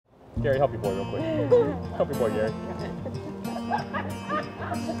Gary, help your boy real quick. Help your boy, Gary.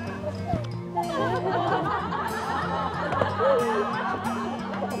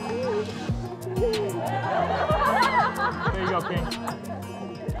 There you go, King.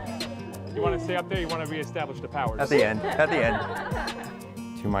 You want to stay up there? You want to reestablish the powers? At the end. At the end.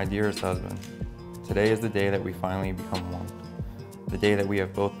 To my dearest husband, today is the day that we finally become one. The day that we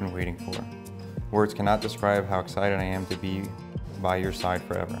have both been waiting for. Words cannot describe how excited I am to be by your side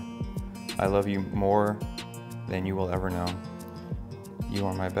forever. I love you more than you will ever know. You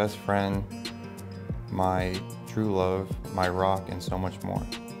are my best friend, my true love, my rock, and so much more.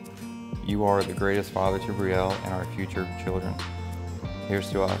 You are the greatest father to Brielle and our future children. Here's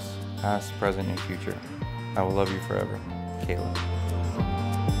to us, past, present, and future. I will love you forever. Kayla.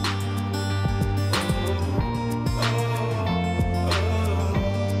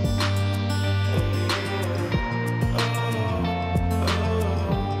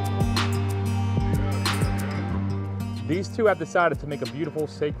 These two have decided to make a beautiful,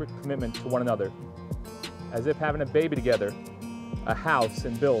 sacred commitment to one another, as if having a baby together, a house,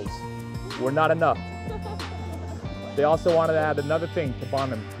 and bills were not enough. They also wanted to add another thing to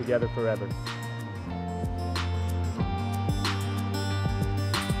bond them together forever.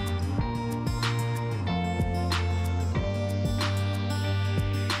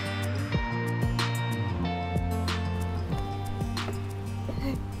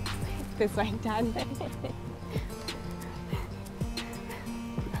 This way, Dad.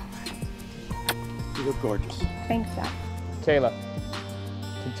 You look gorgeous. Thanks, Dad. Kayla,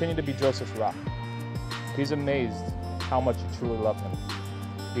 continue to be Joseph's rock. He's amazed how much you truly love him,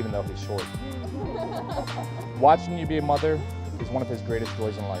 even though he's short. Watching you be a mother is one of his greatest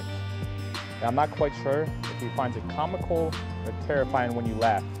joys in life. And I'm not quite sure if he finds it comical or terrifying when you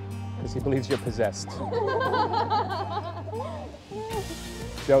laugh, because he believes you're possessed.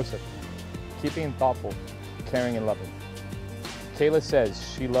 Joseph, keep being thoughtful, caring, and loving. Kayla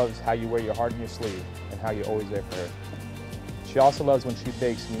says she loves how you wear your heart on your sleeve and how you're always there for her. She also loves when she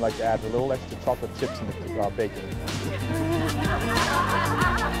bakes and you like to add a little extra chocolate chips in the baking.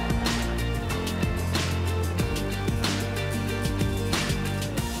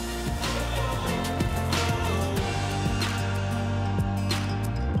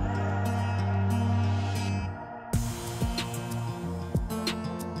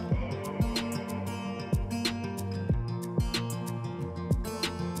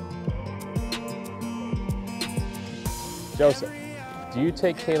 Joseph, do you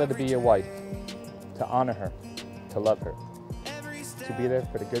take Kayla to be your wife, to honor her, to love her, to be there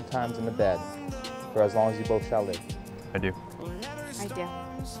for the good times and the bad, for as long as you both shall live? I do. I do.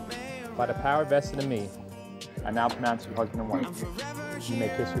 By the power vested in me, I now pronounce you husband and wife. You may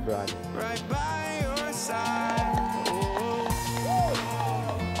kiss your bride. Right by your side.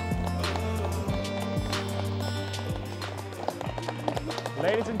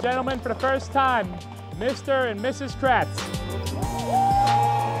 Ladies and gentlemen, for the first time, Mr. and Mrs. Kratz.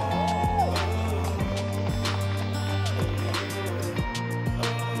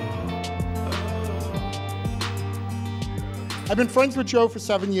 I've been friends with Joe for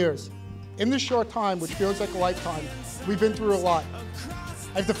 7 years. In this short time, which feels like a lifetime, we've been through a lot.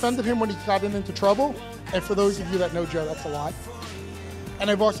 I've defended him when he got into trouble, and for those of you that know Joe, that's a lot. And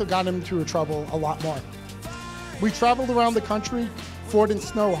I've also gotten him into trouble a lot more. We traveled around the country, fording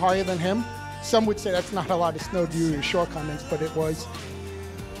snow higher than him. Some would say that's not a lot of snow due to his shortcomings, but it was.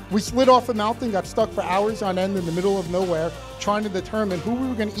 We slid off a mountain, got stuck for hours on end in the middle of nowhere, trying to determine who we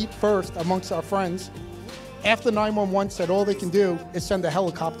were going to eat first amongst our friends. After 911 said all they can do is send a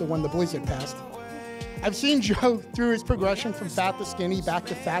helicopter when the blizzard passed. I've seen Joe through his progression from fat to skinny, back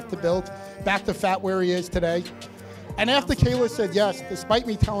to fat to built, back to fat where he is today. And after Kayla said yes, despite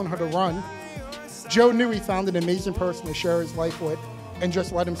me telling her to run, Joe knew he found an amazing person to share his life with and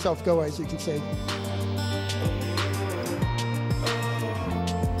just let himself go, as you can see.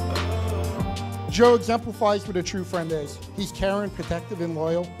 Joe exemplifies what a true friend is. He's caring, protective, and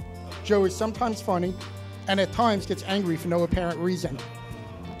loyal. Joe is sometimes funny, and at times gets angry for no apparent reason.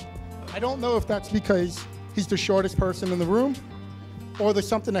 I don't know if that's because he's the shortest person in the room, or there's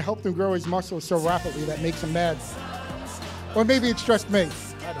something that helped him grow his muscles so rapidly that makes him mad. Or maybe it's just me,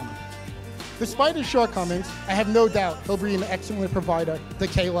 I don't know. Despite his shortcomings, I have no doubt he'll be an excellent provider to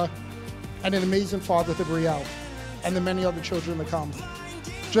Kayla and an amazing father to Brielle and the many other children to come.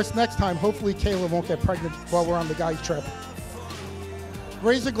 Just next time, hopefully Kayla won't get pregnant while we're on the guys' trip.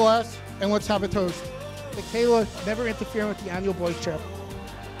 Raise a glass and let's have a toast. To Kayla never interfering with the annual boys' trip.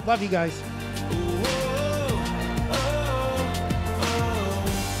 Love you guys.